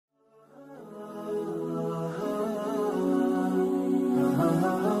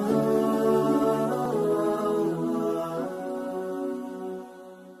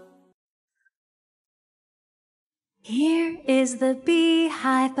is the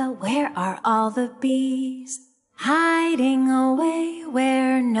beehive, but where are all the bees? Hiding away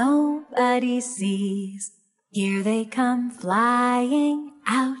where nobody sees. Here they come flying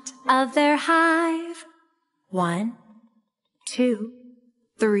out of their hive. 1, 2,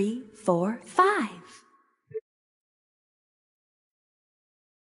 3, 4, 5.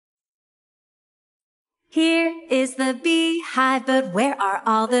 Here is the beehive, but where are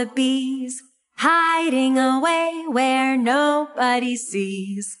all the bees? Hiding away where nobody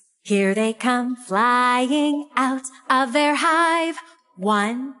sees. Here they come flying out of their hive.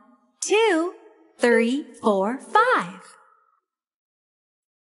 1, 2, 3, 4, 5.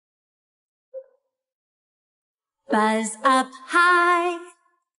 Buzz up high,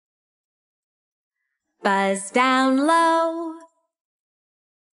 buzz down low,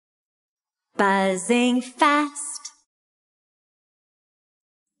 buzzing fast,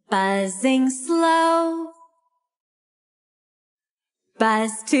 buzzing slow.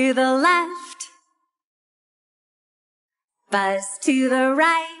 Buzz to the left, buzz to the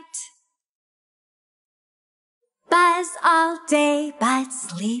right. Buzz all day but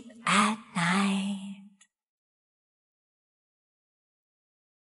sleep at night.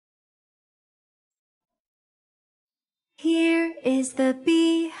 Here is the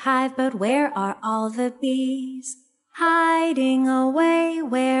beehive, but where are all the bees? Hiding away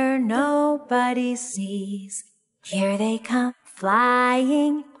where nobody sees. Here they come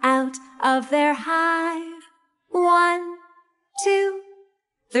flying out of their hive. 1, 2,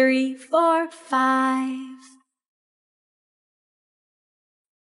 3, 4, 5.